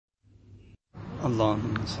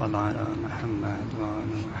اللهم صل على محمد و آل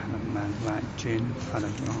محمد و عجل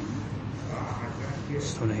فرجهم.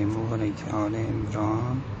 سوره مبارک آل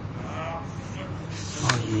عمران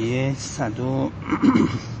آیه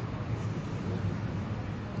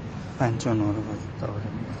 159 رو داره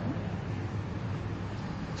میگه.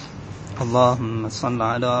 اللهم صل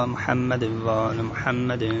على محمد و آل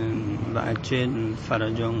محمد و عجل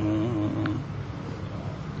فرجهم.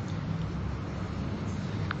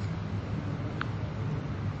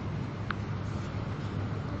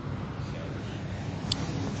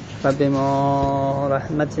 فبما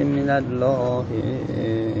رحمة من الله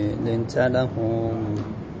لنت لهم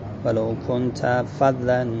ولو كنت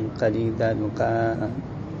فظا غليظ القلب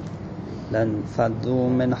لانفضوا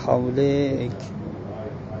من حولك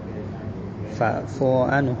فاعف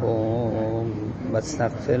عنهم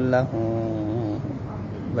واستغفر لهم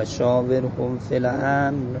وشاورهم في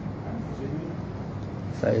الأمر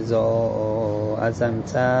فإذا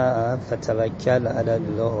عزمت فتوكل على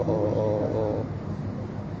الله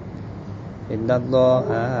إن الله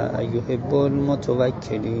يحب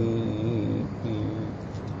المتوكلين.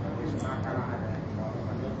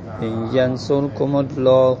 إن ينصركم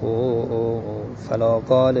الله فلا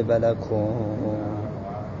غالب لكم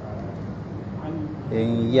إن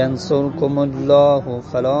ينصركم الله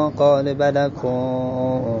فلا غالب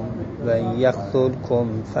لكم وإن يخذلكم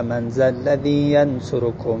فمن ذا الذي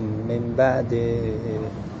ينصركم من بعده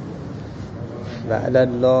وعلى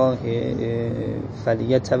الله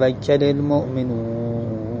فليتوكل المؤمنون.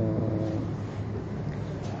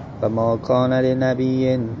 وما كان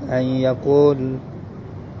لنبي أن يقول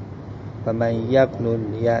ومن يقل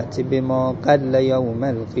يأتي بما قل يوم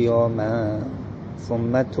القيامة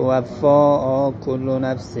ثم توفى كل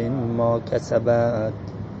نفس ما كسبت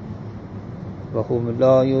وهم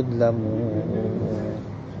لا يظلمون.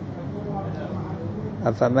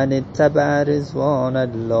 أفمن اتبع رضوان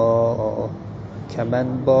الله كمن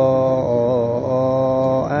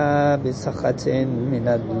باء بسخط من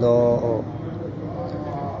الله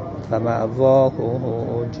فمأواه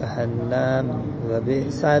جهنم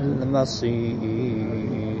وبئس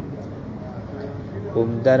المصير. هم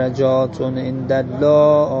درجات عند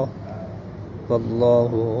الله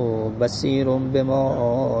والله بصير بما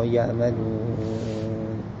يعملون.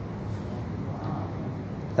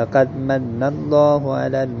 لقد من الله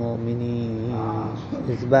على المؤمنين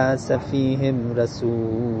إذ بعث فيهم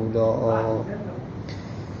رسولا.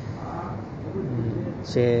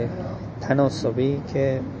 چه تناسبی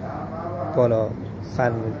که بالا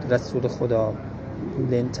فرمود رسول خدا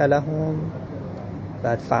لنت لهم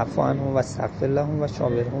بعد فاعف عنهم و استغفر لهم و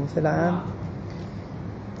شاورهم فی الامر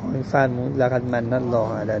این فرمود لقد من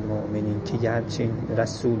الله علی المؤمنین که یه همچین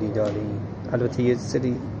رسولی داریم. البته یه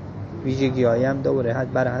سری ویژگی‌هایی هم داره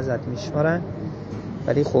برای حضرت میشمارن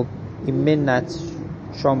ولی خب این منت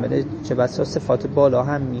شامل چه بسا صفات بالا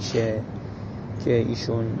هم میشه که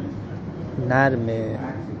ایشون نرمه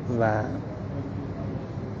و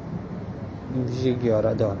این ویژگی‌ها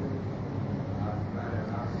را داره.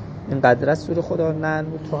 اینقدر رسول خدا نرم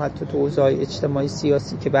تو حتی تو اوضاع اجتماعی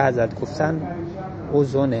سیاسی که به حضرت گفتن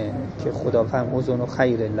اوزونه که خدا فهم اوزون و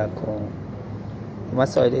خیر لکن.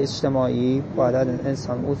 مسائل اجتماعی باید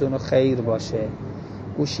انسان اوزون و خیر باشه،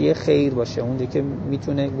 گوشی خیر باشه. اونجا که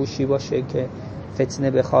میتونه گوشی باشه که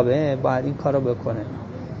فتنه بخوابه باید این کارو بکنه.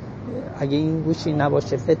 اگه این گوشی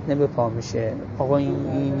نباشه فتنه به پا میشه. آقا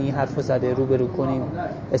این حرفو زده روبرو کنیم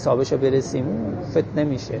حسابشو برسیم فتنه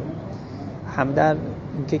میشه. هم در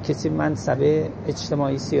اینکه کسی منصب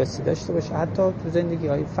اجتماعی سیاسی داشته باشه حتی تو زندگی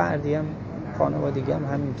های فردی هم خانوادگی هم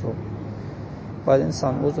همینطور باید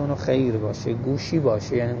انسان اوزون و خیر باشه، گوشی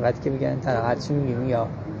باشه. یعنی اینقدر که میگن هرچی میگیم یا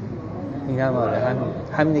این هم آره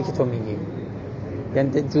همینه که تو میگی،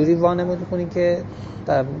 یعنی جوری وانمود کنی که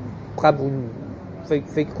قبول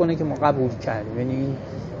فکر کنه که ما قبول کردیم. یعنی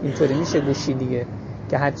اینطوری میشه گوشی دیگه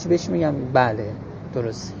که هرچی بهش میگم بله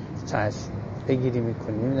درست چشم بگیری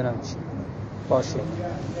میکنی نمیدونم چی باشه.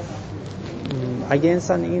 اگه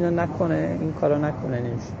انسان اینو نکنه این کارو نکنه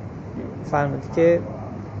نمیشه. فرمود که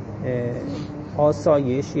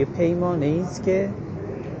آسایش یه پیمانه ایست که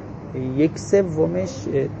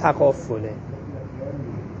 1/3 تغافله،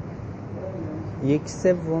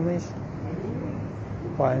 1/3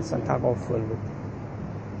 با انسان تغافل بود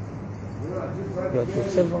یا 2/3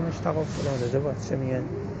 تغافل آده باید چه میگن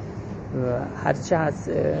هرچه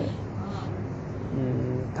هست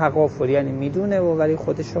تغافل یعنی میدونه ولی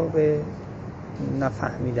خودشو به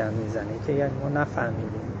نفهمیدن میزنه که یعنی ما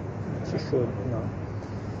نفهمیدیم چی شد.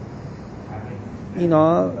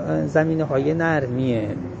 اینا زمینه های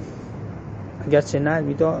نرمیه، اگرچه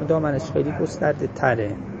نرمی دامنش خیلی گسترده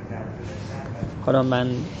تره. حالا من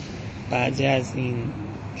بعضی از این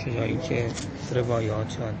چیزایی که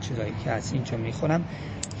روایات یا چیزایی که از اینجا میخونم،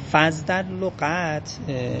 فز در لغت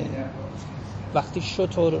وقتی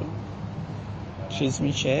شتر چیز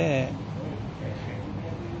میشه،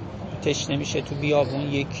 تشنه میشه تو بیابون،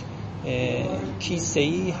 یک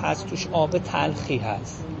کیسه‌ای هست توش آب تلخی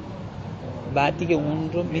هست، بعد دیگه اون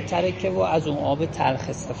رو میترکه و از اون آب تلخ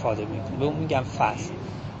استفاده میکنه، به اون میگم فز.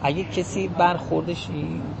 اگه کسی برخوردش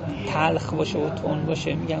تلخ باشه و تون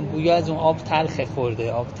باشه، میگن گویا از اون آب تلخ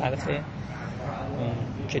خورده، آب تلخ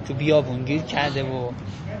که تو بیابون گیر کرده و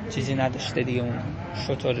چیزی نداشته دیگه، اون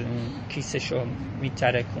شتر کیسه‌شو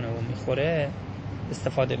میترکونه و میخوره،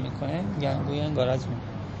 استفاده میکنه، میگن گویا انگار از اون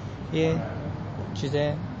یه چیز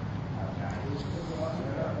اینطوری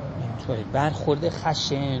برخورد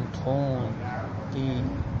خشن، تون،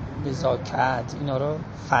 بزاکت، اینا رو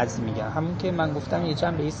فز میگن. همون که من گفتم یه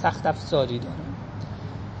جنبه سخت افزاری داره،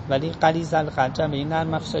 ولی غلیظ القلب جنبه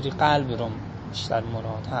نرم افزاری قلب رو بیشتر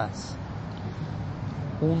مراد هست.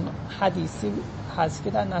 اون حدیثی هست که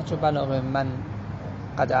در نهج البلاغه، من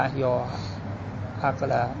قد احیا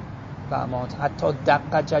عقل و امات حتی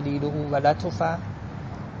دق جلیله و لطف،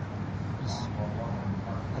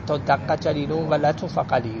 حتی دق جلیله و لطف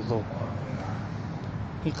قلیظه.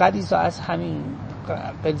 این غلیظ از همین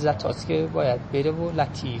غلظت هاست که باید بره و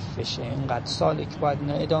لطیف بشه، اینقدر سالک باید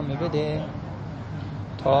ادامه بده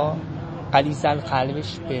تا غلیظ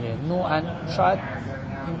القلبش بره. نوعا شاید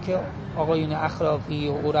این که آقایون اخلاقی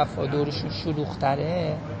و عرفا دورشون شلوغ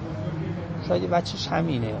تره، شاید بچهش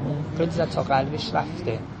همینه، اون غلظت ها قلبش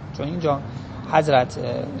رفته. چون اینجا حضرت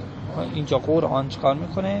اینجا قرآن چکار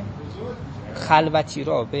میکنه؟ خلوتی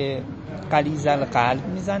را به غلیظ القلب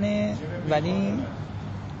میزنه، ولی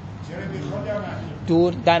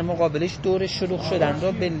دور در مقابلش دور شلوغ شدن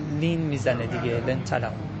را به لین میزنه دیگه، لن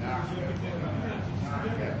تلم.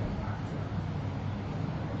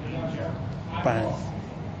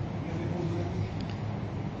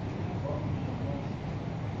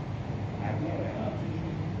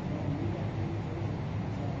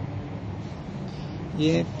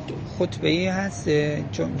 یه خطبه‌ای هست،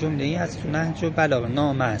 جمله‌ای هست تو نهج البلاغه،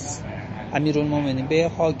 نامه است، امیرالمومنین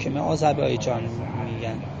به حاکم آذربایجان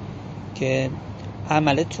میگن که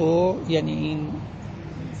عمل تو، یعنی این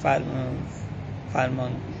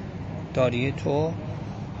فرمان داری تو،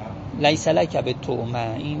 لیس لک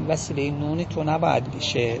بالتؤمه، این وسیله نون تو نباید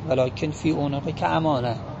بشه، ولکن فی عنقه که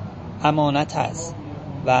امانت هست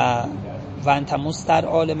و انت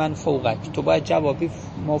مسترعی من فوقک، تو باید جوابی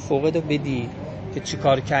ما فوقت رو بدی که چی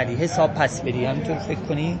کار کردی، حساب پس بدی، همینطور فکر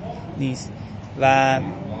کنی نیست. و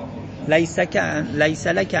لیس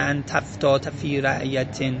لک ان تفتات فی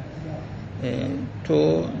رعیت،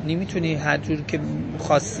 تو نمیتونی هر جور که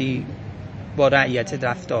خواستی با رعیت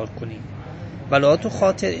رفتار کنی. ولا تو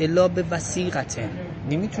خاطر الا به وثیقت،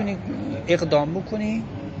 نمیتونی اقدام بکنی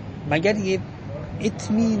مگر یه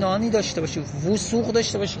اطمینانی داشته باشی، وثوق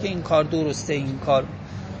داشته باشی که این کار درسته، این کار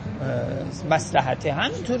مصلحته.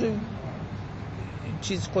 همینطور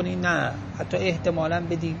چیز کنی نه، حتی احتمالاً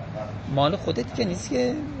بدی مال خودت که نیست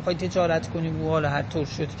که بخوای تجارت کنی و حالا هر طور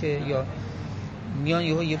شد که یا میان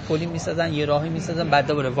یه پلی میسازن، یه راهی میسازن، بعد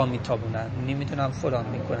دوباره وا میتابونن، نمیتونن فلان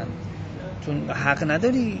میکنن. چون حق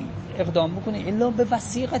نداری اقدام بکنی الا به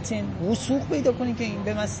وثیقت، وثوق پیدا کنی که این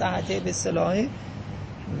به مصلحته، به صلاح.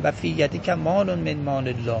 و فی یدک مال من مال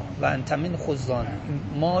الله و انت من خزان،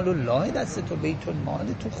 مال الله دست تو، بیت المال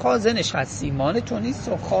تو، خازنش هستی، مال تو نیست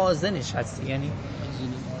تو خازنش هستی، یعنی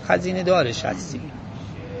خزینه دارش هستی.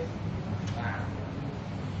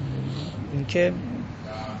 این که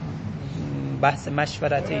بحث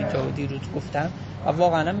مشورت اینجا و دیروز گفتم، و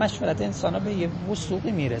واقعا مشورت انسان ها به یه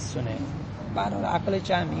وثوقی میرسونه. برای عقل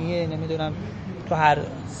جمعیه، نمیدونم تو هر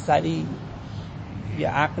سری یه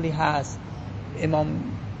عقلی هست. امام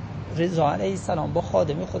رضا علیه السلام با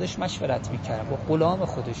خادم خودش مشورت میکرد، با غلام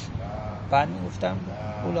خودش. بعد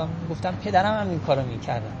گفتم پدرم هم این کارو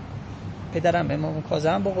میکردن، پدرم امام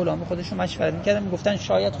کاظم با غلام خودش مشورت میکردن، میگفتن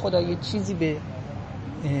شاید خدا یه چیزی به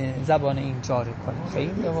زبان این جاری کنه.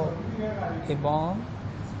 خیلی امام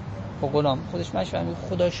با غلام خودش مشورت میکنه،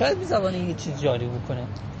 خدا شاید به زبان این یه چیز جاری بکنه.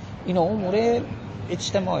 اینا امور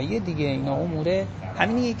اجتماعی دیگه، اینا امور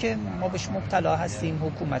همینیه که ما بهش مبتلا هستیم،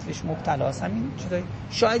 حکومت بهش مبتلا هست، همین چیزایی.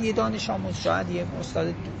 شاید یه دانش آموز، شاید یه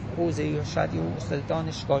استاد حوزه، یا شاید یه استاد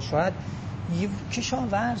دانشگاه، شاید یه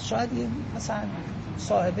کشاورز، شاید یه مثلا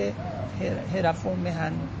صاحب حرف و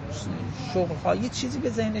مهن، شغل‌ها، یه چیزی به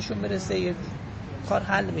ذهنشون برسه، یه کار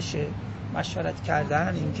حل بشه. مشورت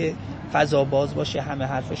کردن، این که فضا باز باشه، همه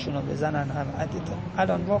حرفشون رو بزنن، هم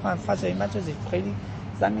الان واقعا فضای مجازی خیلی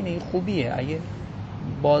زمینه خوبیه، اگه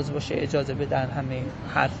باز باشه اجازه بدن همه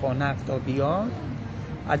حرفا نقدا بیاد،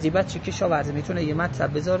 از این بچه کشاورزی میتونه یه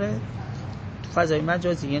مطلب بذاره تو فضای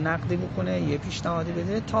مجازی، یه نقدی بکنه، یه پیشنهادی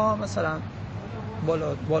بده تا مثلا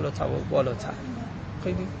بالاتر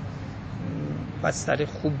خیلی بستر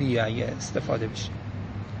خوبیه اگه استفاده بشه.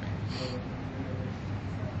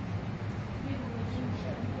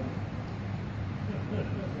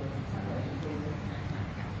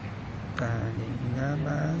 بله اینم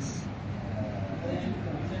از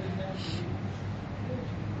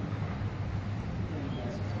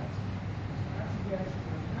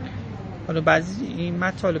حالا بعضی این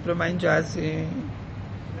مطالب رو من اینجا از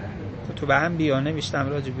کتب انبیا نوشتم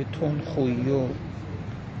راجع به تندخویی و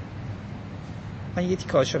من یه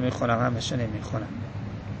تیکاشو میخونم، همشو نمیخونم.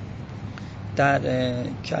 در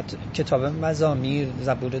کتاب مزامیر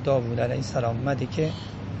زبور داوود علیه السلام اومده که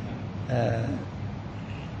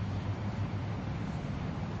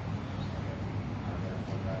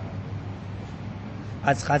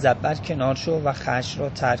از غضب بر کنار شو و خشم را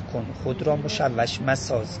ترک کن، خود را مشوش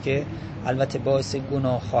مساز که البته باعث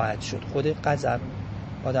گناه خواهد شد. خود غضب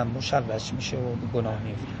آدم مشوش میشه و گناه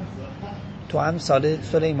میفته. تو امثال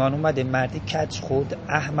سلیمان اومده مردی کج خود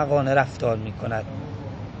احمقانه رفتار میکند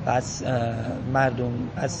و از مردم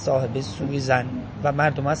از صاحب سوی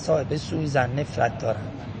زن نفرت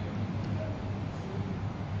دارند.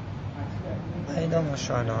 اینا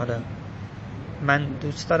ماشاءالله. حالا من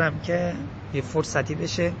دوست دارم که یه فرصتی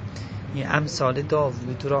بشه یه امثال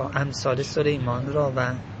داوود را، امثال سلیمان را و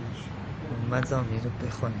مزامیر رو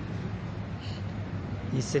بخونیم.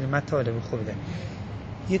 یه سری مطالب خوبی داره.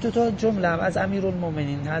 یه تا جمله هم از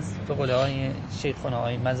امیرالمومنین هست، به قول آقای شیخنا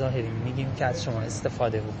آقای مظاهری میگیم که از شما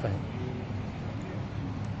استفاده بکنیم.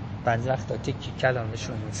 بعضی وقتا تکی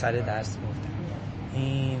کلامشون سر درس میفتن،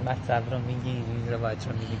 این مطلب رو میگیم، این روایت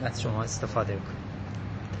رو میگیم، از شما استفاده بکنیم.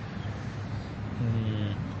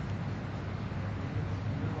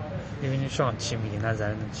 ببینیم شما چی میگی،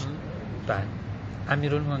 نظرتون چی؟ بله.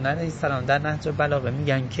 امیرالمومنین علیه السلام در نهج البلاغه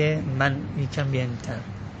میگن که من یکم بیانتر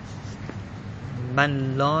من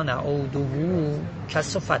لان عوده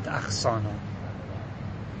کسفت اغصانه.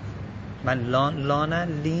 من لان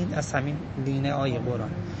لین از همین لین آیه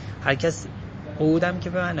قرآن. هر کس عودم که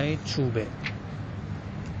به معنای چوبه،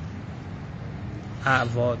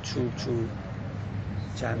 اعوا چوب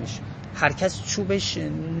جمعش، هر کس چوبش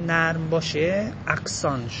نرم باشه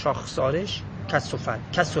اغصان شاخسارش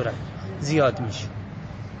کسره زیاد میشه.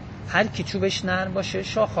 هر کی چوبش نرم باشه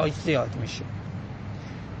شاخهاش زیاد میشه.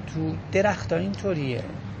 تو درخت ها اینطوریه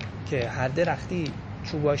که هر درختی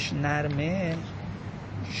چوباش نرمه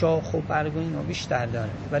شاخ و برگ و اینا بیشتر داره،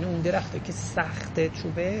 ولی اون درخت ها که سخته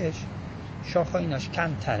چوبش شاخ ها ایناش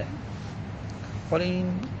کم تره. حالا این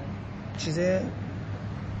چیز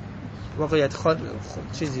واقعیت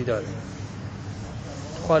چیزی داره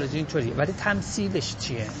خارجی اینطوریه، ولی تمثیلش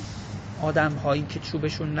چیه؟ آدم هایی که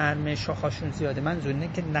چوبشون نرمه شاخاشون زیاده، منظور اینه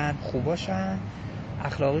که نرم خوب باشن،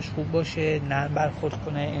 اخلاقش خوب باشه، نرم برخورد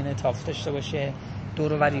کنه، انعطاف داشته باشه،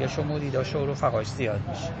 دور و بریاش و مریداش و رفقاش زیاد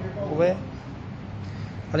میشه. خوبه؟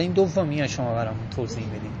 حالا این دومیه شما برامون توضیح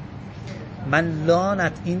بدین. من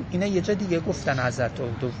لعنت اینا یه جا دیگه گفتن حضرت و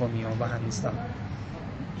دومیه با هم نیستم،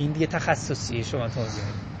 این دیگه تخصصیه، شما توضیح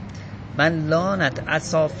بدین. من لعنت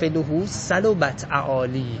اسافله سلبت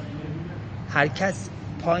عالی. هر کس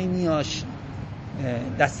پایینیاش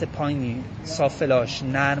دست پایینی سافلاش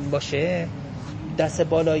نرم باشه، دست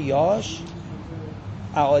بالاییاش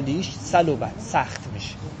عالیش سلبت سخت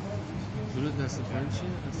میشه. دست پایین چیه؟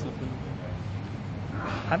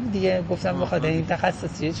 همین دیگه گفتم بخواد این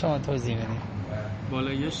تخصصیه، شما توضیح بدین.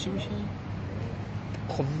 بالاییاش چی میشه؟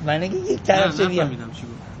 خب من اگه یک طرف چه بگم،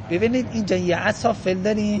 ببینید اینجا یه اسافل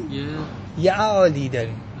داریم یه عالی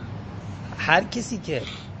داریم. هر کسی که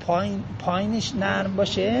پایینش نرم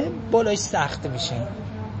باشه بالاش سخت میشه.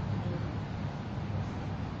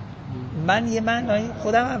 من یه معنی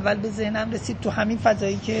خودم اول به ذهنم رسید تو همین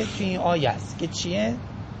فضایی که تو این آیه است که چیه،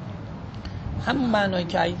 همون معنی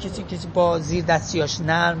که اگه کسی با زیر دستیاش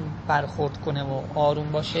نرم برخورد کنه و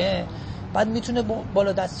آروم باشه، بعد میتونه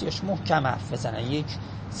بالا دستیاش محکم حرف بزنه. یک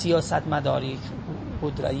سیاست مدار، یک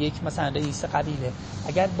قدرت، یک مثلا رئیس قبیله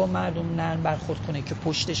اگر با مردم نرم برخورد کنه که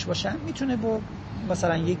پشتش باشن، میتونه با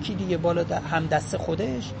مثلا یکی دیگه بالا هم دست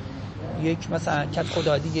خودش، یک مثلا کت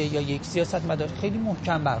خدا دیگه یا یک سیاست مدار خیلی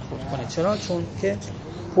محکم برخورد کنه. چرا؟ چون که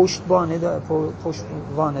پشت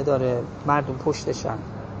وانه داره، مردم پشتشن.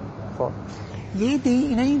 خب یه دی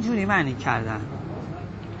اینا اینجوری معنی کردن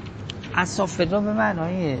اسافل را به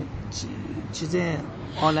معنای چیز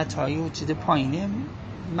حالتهایی و چیز پایینه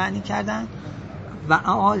معنی کردن و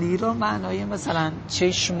عالی را معنای مثلا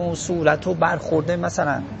چشم و صورت و برخورده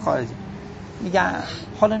مثلا خارجی. میگن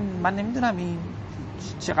حالا من نمیدونم این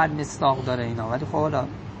چقدر مصداق داره اینا، ولی خب حالا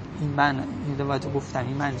این روایت گفتن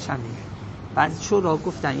این معنیش هم میگه. بعضی شورا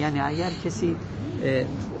گفتن یعنی اگر کسی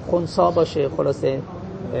خنثی باشه، خلاصه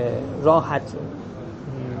راحت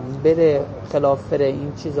بره خلاف بره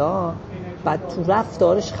این چیزا، بعد تو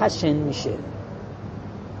رفتارش خشن میشه.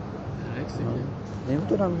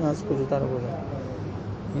 نمیدونم از کجا در آورده،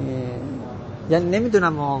 یعنی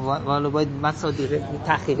نمیدونم، والا باید مصادیق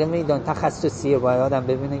تحقیق میدان تخصصیه، باید آدم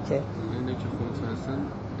ببینه که اینه که خونسا هستن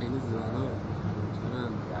این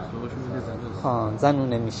زنان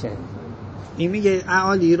زنونه میشه. این میگه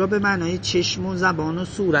عالی رو به معنای چشم و زبان و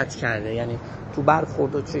صورت کرده، یعنی تو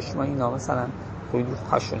برخورد و چشم و اینا مثلا خیلی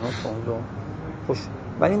خشن و تند و خوش،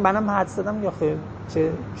 ولی منم حد زدم یا خیلی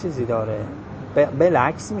چه چیزی داره،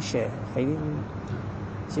 بالعکس میشه، خیلی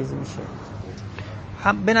چیزی میشه.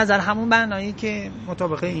 به نظر همون معنایی که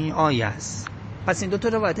مطابق این آیه است. پس این دو تا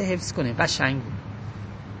روایت حفظ کنید، قشنگ.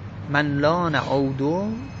 من لان عودو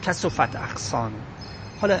کسفت اغصان.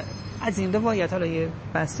 حالا از این روایت حالا یه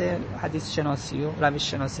بحث حدیث شناسی و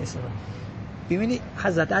روش شناسی است. ببینید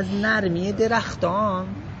حضرت از نرمی درختان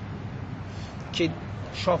که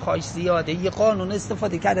شاخه‌اش زیاده یه قانون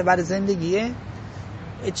استفاده کرده برای زندگی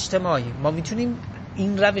اجتماعی. ما میتونیم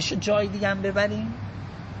این روش جای دیگه هم ببریم.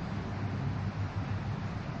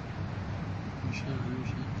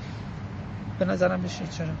 به نظرم بشه.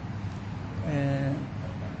 چرا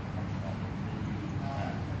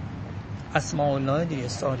اسماء الله دیگه،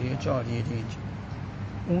 ساریه جاریه دیگه.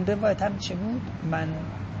 اون روایت هم چه بود؟ من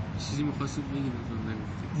چیزی می‌خواستید بگید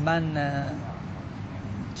من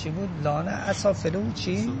چی بود؟ لانه اصافلو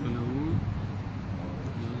چی؟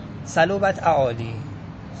 سلوبت عالی.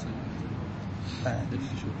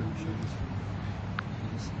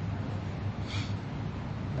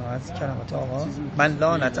 از کلمات آقا من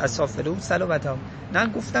لانت اصافلو سلوبت عالی. نه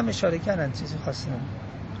گفتم اشاره کردن چیزی خواستم.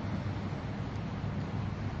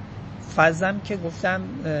 فضم که گفتم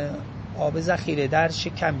آب ذخیره در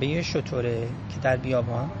شکمبه شتره که در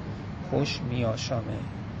بیابان خوش میاشامه.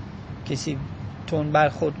 کسی تون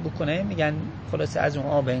برخورد بکنه میگن خلاصه از اون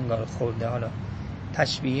آب انگار خورده. حالا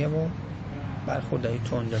تشبیه و برخوردهای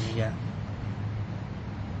تند میگن.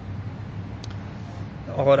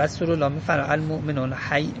 آقا رسول الله میفرماید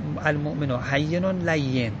المؤمن حین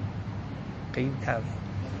لین، قید تر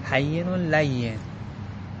حین لین،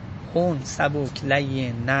 اون سبک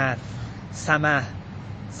لین نر سمح.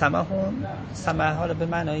 سمح حالا به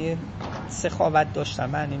معنای سخاوت داشتن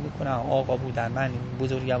معنی میکنن، آقا بودن معنی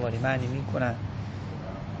بزرگواری معنی میکنن.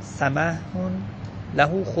 سمح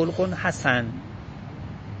له خلق حسن،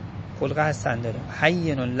 خلق حسن داره.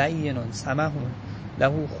 حین لین سمح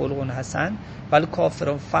له خلق حسن ولی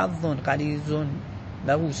کافر فظ غلیظ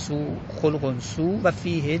له خلق سو و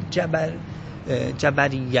فیه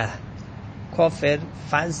جبریه. کافر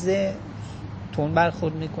فظ تون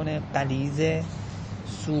برخورد میکنه، غلیظ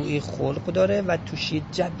سوء خلق داره و توش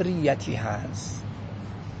جبریتی هست.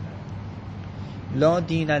 لا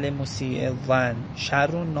دین للمسیء و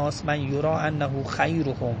شر الناس من یرا انه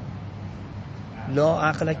خیرهم لا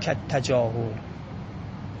عقل کالتجاهل.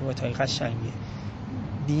 وقتی قشنگه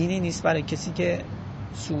دینی نیست برای کسی که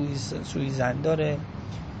سوء ظن داره،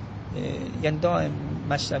 یعنی دائم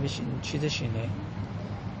مشربش چیزش اینه.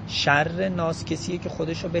 شر ناس کسیه که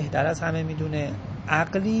خودشو بهتر از همه میدونه.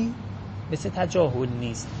 عقلی مثل تجاهل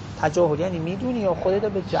نیست. تجاهل یعنی میدونی یا خودت رو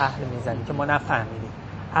به جهل میزنی که ما نفهمیدیم.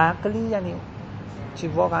 عقلی یعنی چی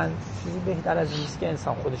واقعا چیزی بهتر از نیست که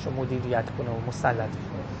انسان خودشو مدیریت کنه و مسلط کنه.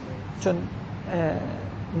 چون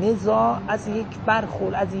نزاع از یک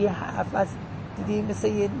برخورد، از یه حرف، از دیدی مثل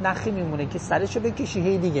یه نخی میمونه که سرشو بکشی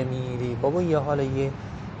هی دیگه میری. بابا یه حالا یه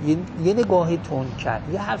نگاهی تون کرد،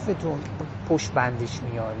 یه حرف تون پشت بندش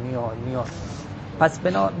میاد. پس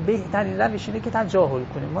بهترین روش اینه که تجاهل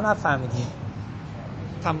کنیم. ما نفهمیدیم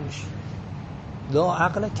تموش. لا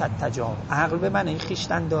عقل کالتجاهل. عقل به معنی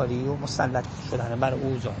خویشتن داری و مسلط شدن بر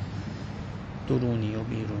اوضاع درونی و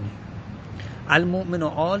بیرونی. المؤمن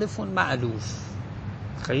عالف معلوف.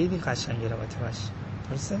 خیلی قشنگه روایت باشه.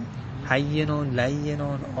 درسته؟ حین لین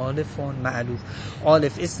عالف معلوف.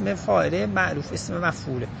 عالف اسم فاعله، معلوف اسم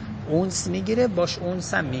مفعوله. اونس میگیره باش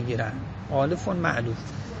اونس هم میگیرن. عالف معلوف.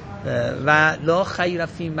 و لا خیر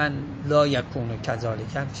فی من لا یکون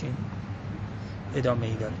کذالک. همچین ادامه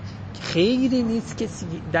ای داره. خیلی نیست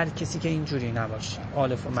کسی که اینجوری نباشه،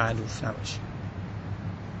 عالف و معلوف نباشه.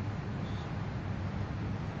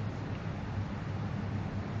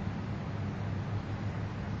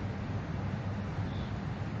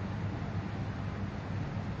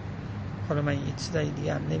 حالا من یه چیزای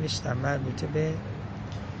دیگه هم نوشتم مربوطه به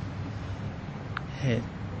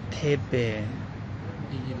طب.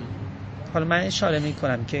 حالا من اشاره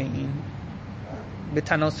میکنم که این به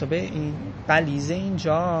تناسب این غلیظ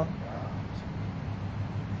اینجا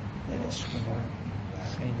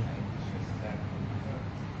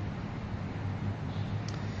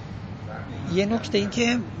یه نکته ای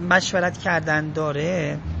که مشورت کردن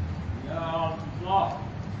داره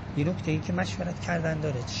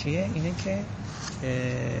چیه؟ اینه که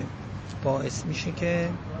باعث میشه که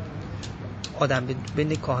آدم به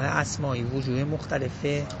نکاح اسمایی وجوه مختلف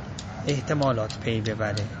احتمالات پی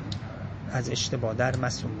ببره، از اشتباه در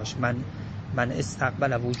مسئول باشه. من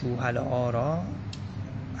استقبل وجوه الآرا،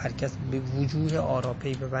 هر کس به وجوه آرا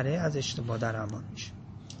پی ببره از اشتباه در امان میشه.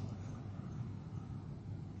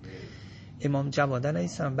 امام جواد علیه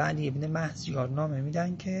السلام به علی ابن مهزیار نامه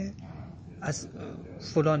میدن که از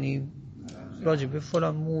فلانی راجع به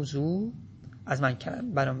فلان موضوع از من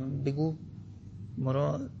برام بگو،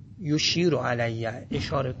 مرا یشیر علیه،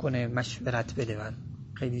 اشاره کنه، مشورت بده. من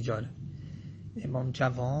خیلی جالب. امام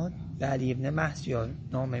جواد به علی ابن مهزیار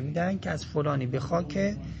نامه میدن که از فلانی بخوا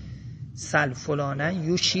که سل فلانه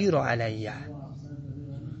یشیر علیه.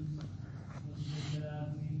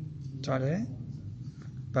 جالب؟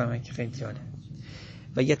 برای من که خیلی جالب.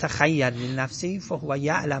 و یتخیر لنفسه فهو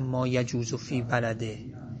یعلم ما یجوز فی بلده،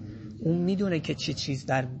 اون میدونه که چه چیز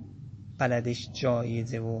در بلدش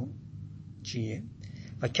جایزه و چیه.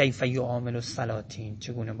 و کیف یعامل السلاطین،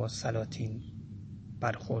 چگونه با سلاطین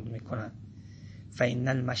برخورد میکنن. فإن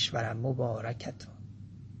المشوره مبارکت،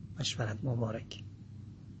 مشورت مبارک.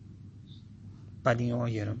 بعد این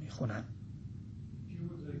آیه رو میخونم،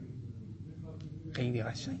 خیلی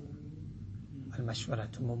قشنگ.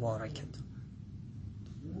 المشورت مبارکت.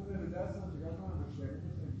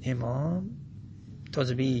 امام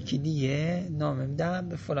تازه به یکی دیگه نامه میدم،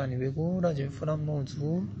 به فلانی بگو راجع به فلان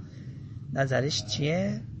موضوع نظرش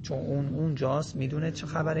چیه، چون اونجاست، میدونه چه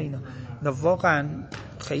خبره. اینا واقعا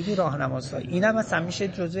خیلی راهنماست. اینم مثلا میشه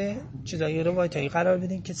جزء چیزای روایتایی قرار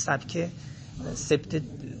بدین که سبک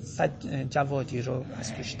سبت جوادی رو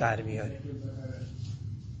از توش در بیاره.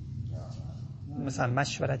 مثلا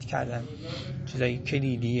مشورت کردن چیزای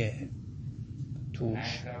کلیدیه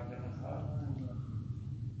توش.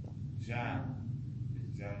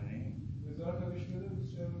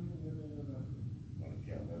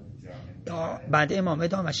 بعد امام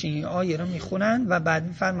ادامهش این آیه رو میخونن و بعد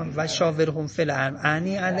میفرمان و شاورهم فی الامر،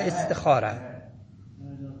 انی الاستخاره.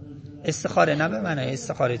 استخاره نه به معنی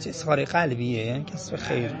استخاره، استخاره قلبیه، یعنی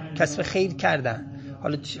کسب خیر کردن.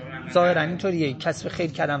 حالا ظاهرا اینطوریه، کسب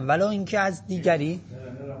خیر کردن، ولی اینکه از دیگری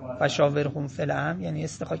و شاورهم فی الامر یعنی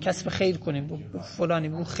استخاره، کسب خیر کنیم. فلانی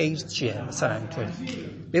بگو خیر چیه، مثلا اینطوری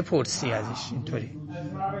بپرسی ازش، اینطوری.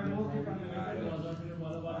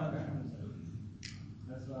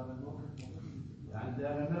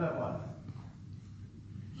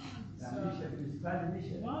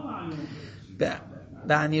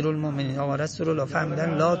 به امیرالمومنین آقا رسول الله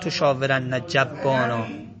فرمودن لا تشاورن جبانا،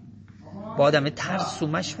 با آدم ترسو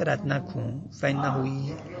مشورت نکن.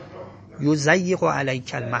 فانه یضیق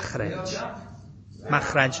علیک المخرج،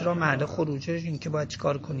 مخرج را محل خروجش این که باید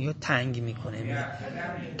چیکار کنی و تنگ میکنه. میگه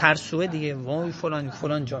ترسوه دیگه، وای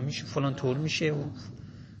فلان جا میشه، فلان طور میشه و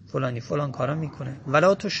فلان کارا میکنه.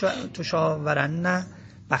 ولا تشاورن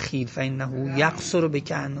بخیل فانه یقصر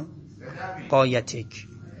بک عن غایتک،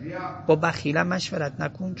 با بخیل مشورت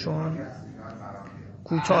نکن چون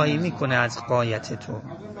کوتاهی میکنه از غایت تو.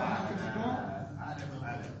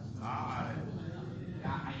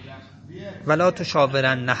 ولا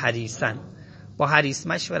تشاورن حریصا، با حریص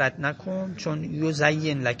مشورت نکن چون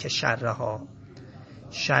یزین لک شرها،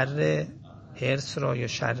 شر حرص را یا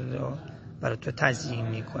شر را برای تو تزیین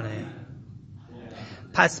میکنه.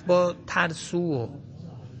 پس با ترسو و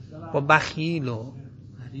با بخیل و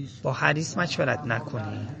با حریص مشورت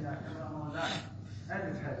نکنی.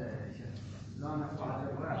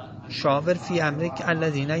 شاور فی امرک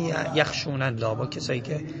الذین یخشون الله، با کسایی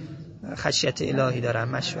که خشیت الهی دارن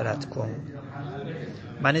مشورت کن.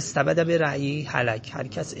 من استبد به رأیی هلک، هر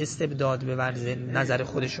کس استبداد به ورزه نظر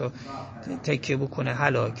خودشو تکیه بکنه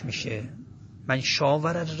هلاک میشه. من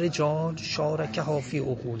شاور الرجال شارکه ها فی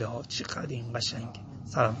عقولها، چقدر این قشنگ.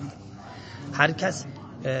 سلام. هر کس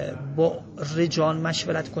با رجال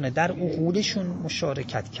مشورت کنه در عقولشون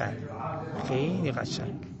مشارکت کرد، خیلی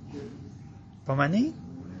قشنگ. با منی؟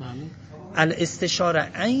 الاستشاره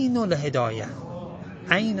عین الهدایه،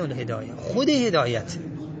 عین الهدایه، خود هدایت.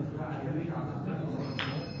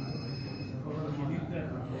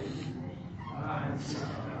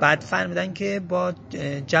 بعد فرمودن که با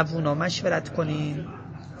جوونا مشورت کنین،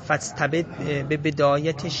 فاستبد به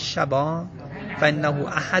بدایت شبان فانه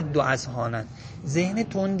احد اذهانا، ذهن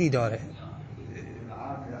تندی داره،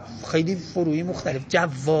 خیلی فروعی مختلف،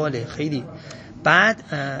 جواله خیلی. بعد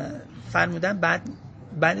فرمودن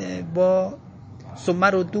بعد با ثم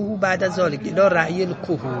ردوه بعد از ذالک الی رأی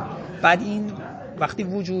الکهول. بعد این وقتی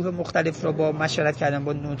وجوه مختلف رو با مشورت کردن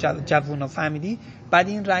با جوونا فهمیدی، بعد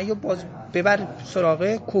این رأی رو باز ببر سراغ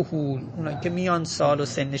کهول، اونایی که میان سال و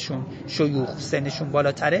سنشون شیوخ سنشون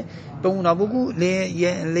بالاتره، به اونا بگو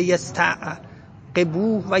لیستعقبوه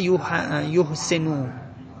و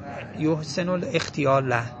یحسنوا الاختیار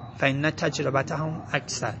له فإن تجربتهم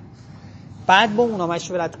اکثر. بعد با اونا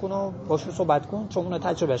مشورت کن و باشون صحبت کن چون اونا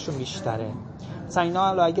تجربهشون بیشتره. مثلا اینا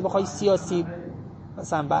حالا اگه بخوای سیاسی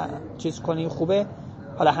مثلا چیز کنی خوبه،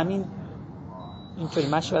 حالا همین اینطوری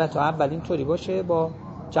مشورت اول اینطوری باشه با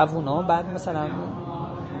جوونا، بعد مثلا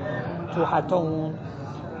تو حتی اون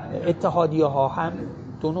اتحادیه ها هم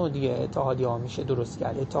دو نوع دیگه اتحادیه ها میشه درست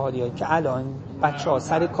کرد. اتحادیه که الان بچه ها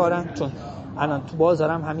سر کارن، چون الان تو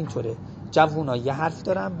بازارم همینطوره، جوونا یه حرف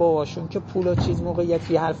دارن باشون که پول و چیز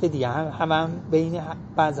موقعیت یه حرف دیگه، هم بین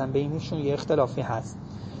بعضا بینشون یه اختلافی هست.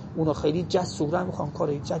 اونا خیلی جسورن، میخوان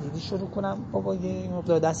کارهای جدیدی شروع کنن، بابا یه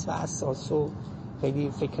مقدار دست و اساس و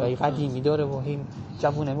خیلی فکرهای قدیمی داره و این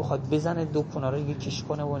جوونه میخواد بزنه دکونا رو یکیش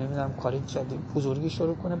کنه و نمیدونم کار جدید بزرگی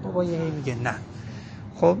شروع کنه، بابا یه میگه نه.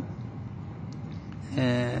 خب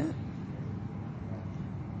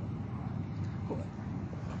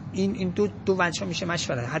این دو وجه میشه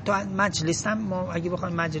مشورت. حتی مجلس هم ما اگه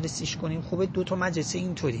بخوایم مجلسیش کنیم خوبه، دو تا مجلس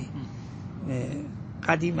اینطوری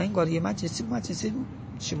قدیما انگار یه مجلس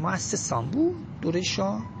چه مؤسسان بود دوره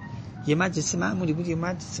شاه، یه مجلس معمولی بود، یه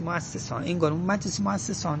مجلس مؤسسان. انگار اون مجلس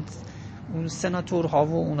مؤسسان اون سناتورها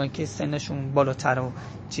و اونا که سنشون بالاتر و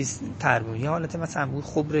چیز تر بود، یه حالت مثلا بود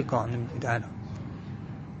خبرگان بود.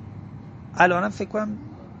 الان فکر کنم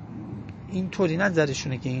اینطوری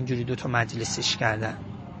نظرشونه که اینجوری دو تا مجلسش کردن.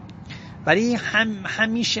 ولی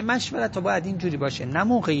همیشه مشورت ها باید اینجوری باشه، نه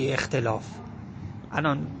موقع اختلاف.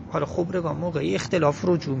 الان حالا خبرگان موقع اختلاف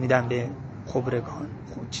رجوع میدن به خبرگان.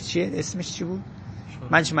 چیه اسمش چی بود؟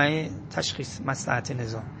 مجمع تشخیص مصلحت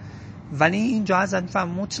نظام. ولی اینجا از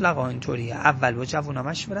مطلقا اینطوریه، اول با جوونا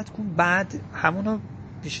مشورت کن، بعد همونو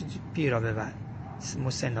پیرا ببر،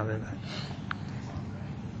 مسنا ببر.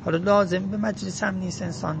 حالا لازم به مجلس هم نیست،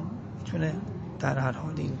 انسان میتونه در هر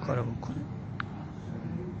حال این کارو بکنه.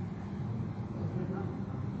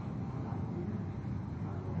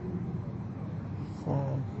 خب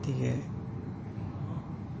دیگه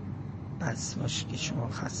بس باشه که شما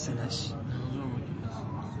خسته نشید.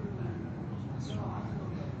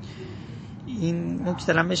 این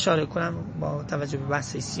نکته رو اشاره کنم با توجه به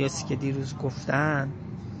بحث سیاسی که دیروز گفتن،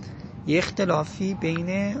 یه اختلافی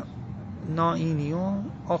بین نائینی و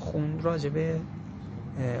آخوند راجع به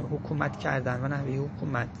حکومت کردن و نحوه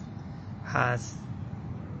حکومت هست.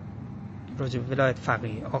 راجع به ولایت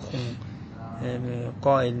فقیه آخوند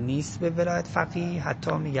قائل نیست به ولایت فقیه،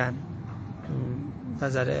 حتی میگن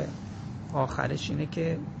نظر آخرش اینه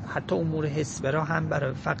که حتی امور حسبه را هم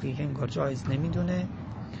برای فقیه انگار جایز نمیدونه.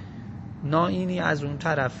 نائینی از اون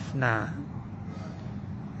طرف نه،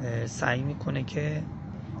 سعی میکنه که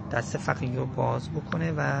دست فقیه رو باز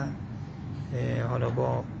بکنه و حالا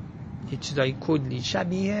با یه چیزای کلی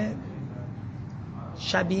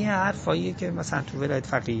شبیه حرفاییه که مثلا تو ولایت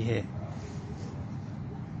فقیه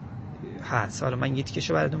هست. حالا من یه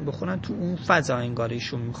تیکشو براتون بخونم. تو اون فضا انگار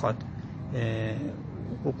ایشون میخواد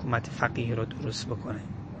حکومت فقیه رو درست بکنه.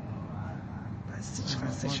 بس چه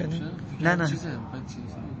خسته شدیم؟ نه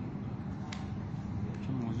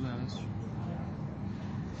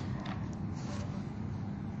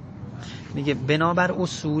میگه بنابر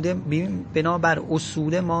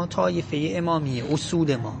اصول ما طایفه امامیه.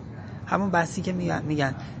 اصول ما همون بحثی که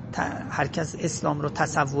میگن هر کس اسلام رو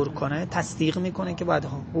تصور کنه تصدیق میکنه که باید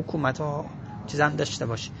حکومت ها چیز هم داشته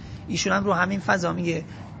باشه. ایشون هم رو همین فضا میگه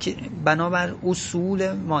که بنابر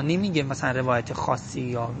اصول ما، نمیگه مثلا روایت خاصی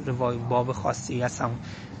یا باب خاصی هست،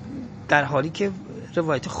 در حالی که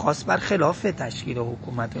روایت خاص بر خلاف تشکیل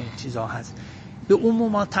حکومت و این چیزها هست. به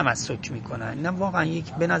عموما تمسک میکنن. اینم واقعا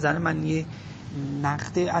یک به نظر من یه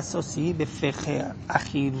نقد اساسی به فقه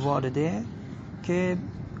اخیر وارده که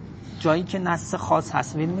جایی که نص خاص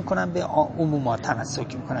هست ولی میکنن به عموما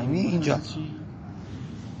تمسک میکنن. اینجا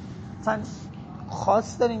مثلا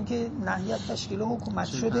خاص داریم که نهی از تشکیل حکومت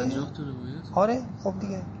شده. آره خب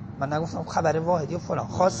دیگه من نگفتم خبر واحدی و فلان،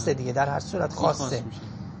 خاصه دیگه، در هر صورت خاصه.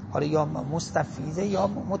 آره یا مستفیضه یا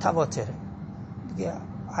متواتره دیگه،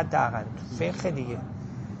 حداقل فقه دیگه،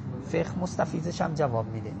 فقه مستفیضش هم جواب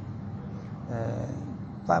میده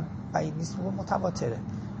و بعید نیست بگم متواتره.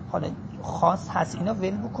 حالا خاص هست اینا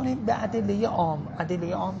ول بکنیم به ادله عام.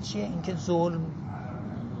 ادله عام چیه؟ اینکه ظلم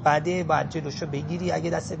بعد جلوشو بگیری اگه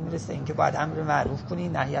دستت میرسه، اینکه باید امر معروف کنی،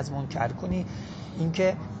 نهی از منکر کنی،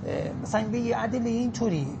 اینکه مثلا به یه ادله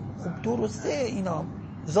اینطوری خب درسته اینا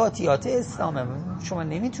ذاتیات اسلامه، شما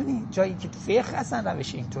نمیتونی جایی که فقه اصلا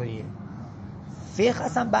روش اینطوریه، فقه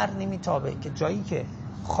اصلا بر نمیتابه که جایی که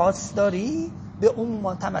خاص داری به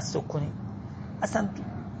عموما تمسک کنی. اصلا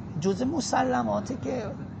جزء مسلماته که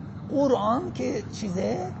قرآن که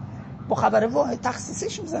چیزه با خبر واحد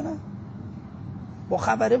تخصیصش میزنن، با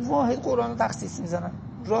خبر واحد قرآن رو تخصیص میزنن،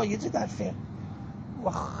 رایجه در فقه. و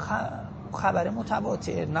خبر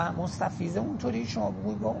متواتر نه مستفیض اونطوری شما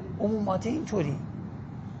بگوی با عمومات اینطوری.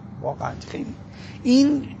 واقعا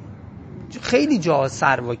خیلی جا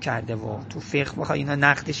سروا کرده و تو فقه بخوای اینا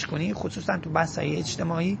نقدش کنی، خصوصا تو بحث‌های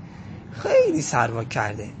اجتماعی خیلی سروا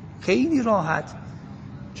کرده، خیلی راحت.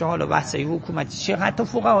 چه حالا بحث‌های حکومتی، چه حتی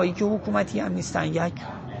فقهایی که حکومتی هم نیستن، یک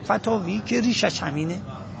فتاوی که ریشش همینه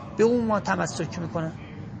به اون ما تمسک میکنن،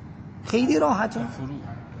 خیلی راحته.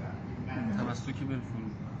 تمسک به فرو.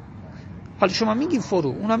 حالا شما میگی فرو،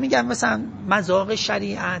 اونا میگن مثلا مذاق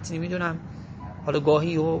شریعت، نمیدونم حالا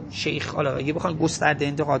گاهی و شیخ، حالا اگه بخوام گسترده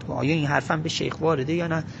انتقاد کنم آیا این حرفم به شیخ وارده یا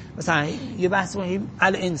نه، مثلا یه بحث کنیم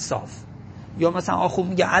الانصاف، یا مثلا آخو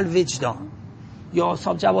میگه الوجدان، یا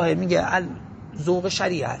صاحب جواهر میگه ذوق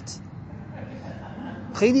شریعت،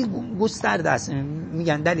 خیلی گسترده است.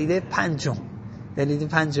 میگن دلیل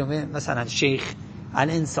پنجمه مثلا شیخ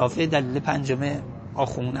الانصاف، دلیل پنجمه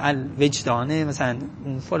آخون الوجدانه، مثلا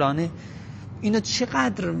اون فلانه. اینا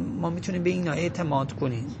چقدر ما میتونیم به اینا اعتماد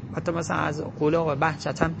کنیم؟ حتی مثلا از قول آقای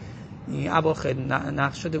بهجت هم اواخر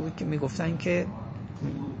نقل شده بود که میگفتن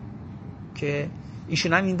که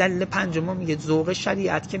ایشون هم این دلیل پنجم میگه ذوق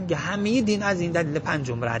شریعت، که میگه همه دین از این دلیل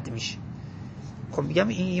پنجم رد میشه. خب میگم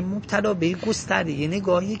این مبتلا به گسترده یه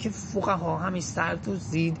نگاهی که فقها همیشه سرد و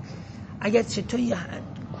زید، اگر چطور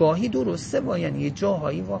گاهی درسته با، یعنی یه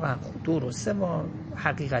جاهایی واقعا درسته با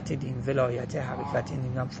حقیقت دین، ولایت حقیقت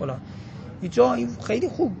دین هم فلان، یه جایی خیلی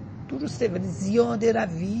خوب درسته، ولی زیاده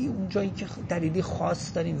روی اون جایی که دلیلی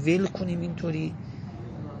خاص داریم ول کنیم اینطوری.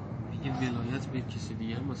 یه ولایت به کسی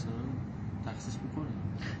دیگه مثلا تخصیص میکنه؟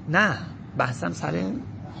 نه، بحثم سر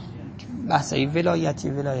بحثای ولایت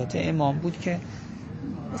امام بود که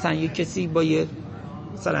مثلا یه کسی با یه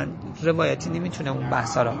مثلا روایتی نمیتونه اون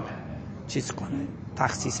بحثا رو چیز کنه،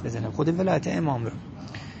 تخصیص بزنه، خود ولایت امام رو.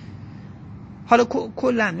 حالا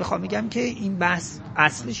کلا میخوام میگم که این بحث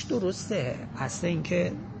اصلش درسته، اصل این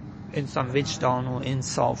که انسان وجدان و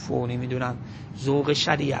انصاف و نمیدونم ذوق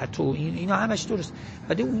شریعت و اینا همش درست،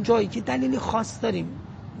 ولی اون جایی که دلیل خاص داریم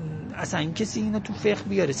اصلا این کسی اینو تو فقه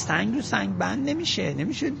بیاره، سنگ رو سنگ بند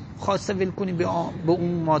نمیشه خواسته ول کنی به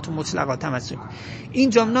اون مات و مطلقات تمسک.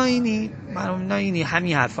 اینجا ناینی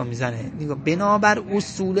همین حرفا میزنه، نگاه بنابر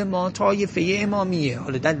اصول ما طایفه امامیه،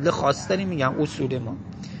 حالا دلیل خاص داریم میگم اصول ما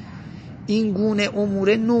این گونه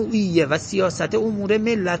امور نوعیه و سیاست امور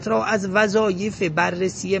ملت را از وظایف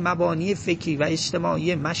بررسی مبانی فکری و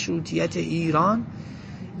اجتماعی مشروطیت ایران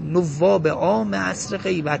نواب عام عصر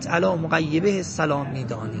غیبت علی مغیبه السلام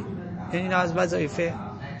میدانیم. یعنی این از وظایف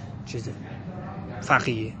چیزه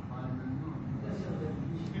فقیه.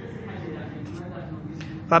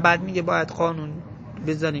 و بعد میگه باید قانون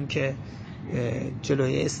بذاریم که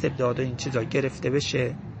جلوی استبداد و این چیزا گرفته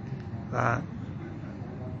بشه و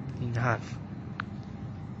این حرف.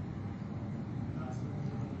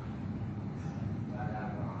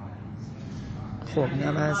 خب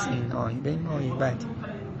اینم از این آیه. به این آیه بعدی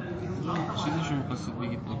چیزی شما خواستید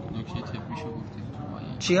بگید نکته طبیشو گفتید تو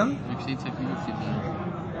آیه چیا؟ نکته طبی گفتید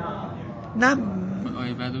نه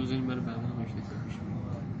آیه بعد رو بذاریم برای بعد نکته طبیشو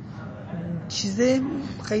چیز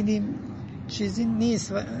خیلی چیزی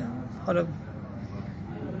نیست و حالا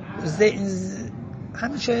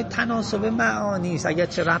همیشه تناسب معانی است، اگر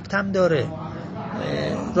چه ربط هم داره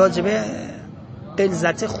راجبه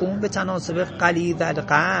غلظت خون به تناسب غلیظ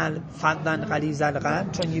القلب، فضلا غلیظ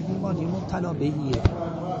القلب، چون یه بیماری مبتلا بهیه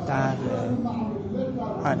در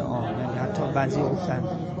الان، یعنی حتی بعضی گفتن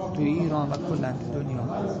تو ایران و کلا تو دنیا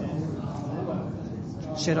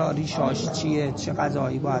چرا ریشاش چیه، چه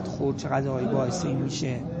غذایی باید خورد، چه غذایی باعث این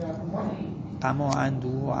میشه، غم و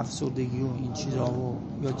اندوه و افسردگی و این چیزا و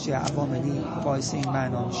یا چه عواملی باعث این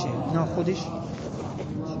معنا میشه، اینا خودش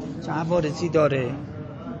چه عوارضی داره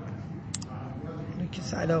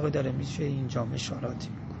که علاقه داره میشه اینجا اشاراتی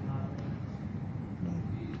میکنه.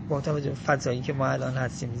 با توجه به فضایی که ما الان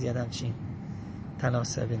هستیم زیادم چی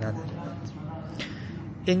تناسبی نداره.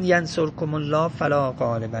 این ینصرکم الله فلا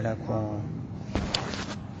غالب لکم،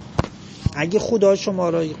 اگه خدا شما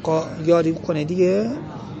را یاری کنه دیگه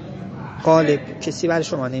غالب کسی بر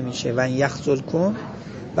شما نمیشه. و این یخذلکم،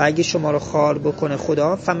 و اگه شما را خار بکنه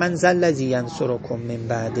خدا، فمن ذا الذی ینصرکم من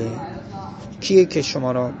بعده، کیه که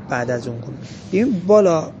شما را بعد از اون کنه. ببین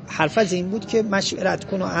بالا حرف از این بود که مشورت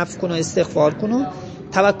کن و عفو کن و استغفار کن و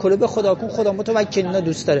توکل به خدا کن، خدا متوکلین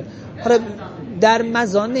دوست داره. حالا در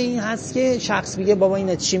مزان این هست که شخص میگه بابا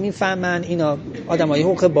اینا چی میفهمن، اینا آدمای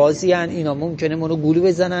حقوق بازی ان، اینا ممکنه منو گولو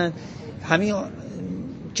بزنن، همین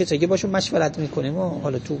کسایی که باشون مشورت میکنیم و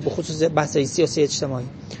حالا تو بخصوص بحث‌های سیاسی اجتماعی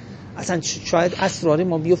اصلا شاید اسرار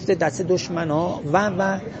ما بیفته دست دشمنا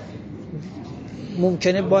و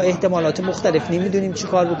ممکنه با احتمالات مختلف نمیدونیم چی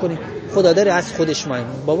کار بکنیم. خدا داره از خودش ما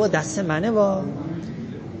بابا دست منه با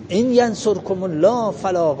این ینصرکم الله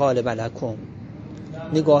فلا غالب لکم.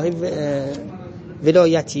 نگاه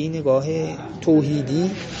ولایتی، نگاه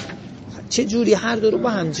توحیدی چه جوری هر دو رو با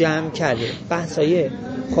هم جمع کرده. بحثای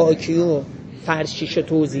خاکی و فرشیش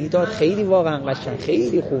توضیح داد، خیلی واقعا قشنگ،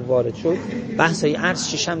 خیلی خوب وارد شد. بحثای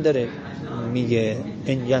عرشیش هم داره میگه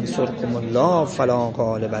ان ینصرکم الله فلا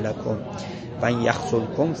غالب لکم و ان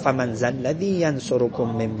یخذلکم فمن ذا الذی ینصرکم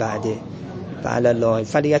من بعده وعلی الله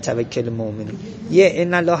فلیتوکل المؤمنون. یه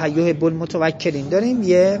ان الله یحب المتوکلین داریم،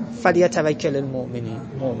 یه فلیتوکل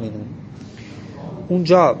المؤمنون.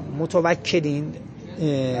 اونجا متوکلین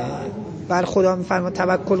بر خدا میفرماد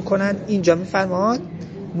توکل کنن، اینجا میفرماد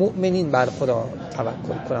مؤمنین بر خدا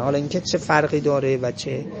توکل کنن. حالا اینکه چه فرقی داره و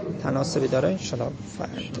چه تناسبی داره ان شاء الله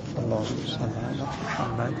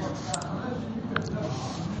الله